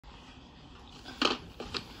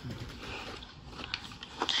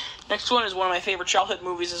Next one is one of my favorite childhood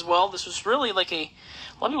movies as well. This was really like a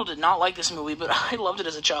lot of people did not like this movie, but I loved it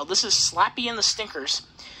as a child. This is Slappy and the Stinkers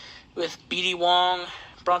with B.D. Wong,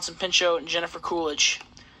 Bronson Pinchot, and Jennifer Coolidge.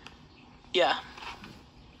 Yeah.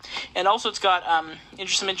 And also it's got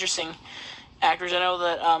some interesting actors. I know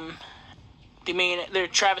that they're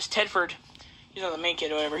Travis Tedford. He's not the main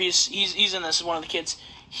kid or whatever. He's in this as one of the kids.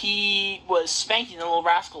 He was Spanky in the Little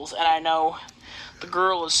Rascals, and I know the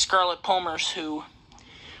girl is Scarlett Palmer's, who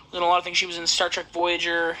was in a lot of things. She was in Star Trek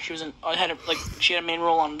Voyager. She had a main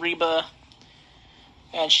role on Reba,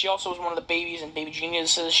 and she also was one of the babies in Baby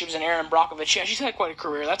Geniuses. She was in Aaron Brockovich. Yeah, she's had quite a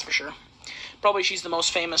career, that's for sure. Probably she's the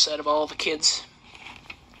most famous out of all the kids.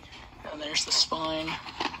 And there's the spine.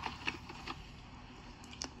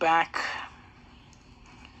 The back.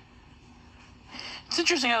 It's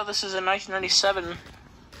interesting how this is a 1997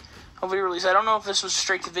 release. I don't know if this was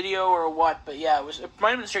straight to video or what, but yeah, it might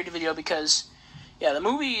have been straight to video because, yeah, the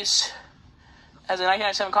movie has a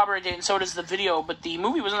 1997 copyright date, and so does the video, but the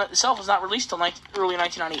movie itself was not released until early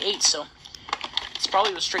 1998, so it's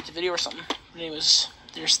probably was straight to video or something. But anyways,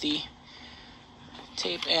 there's the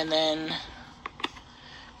tape, and then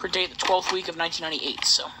for date the 12th week of 1998,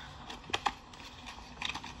 so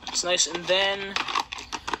it's nice. And then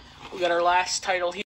we got our last title here.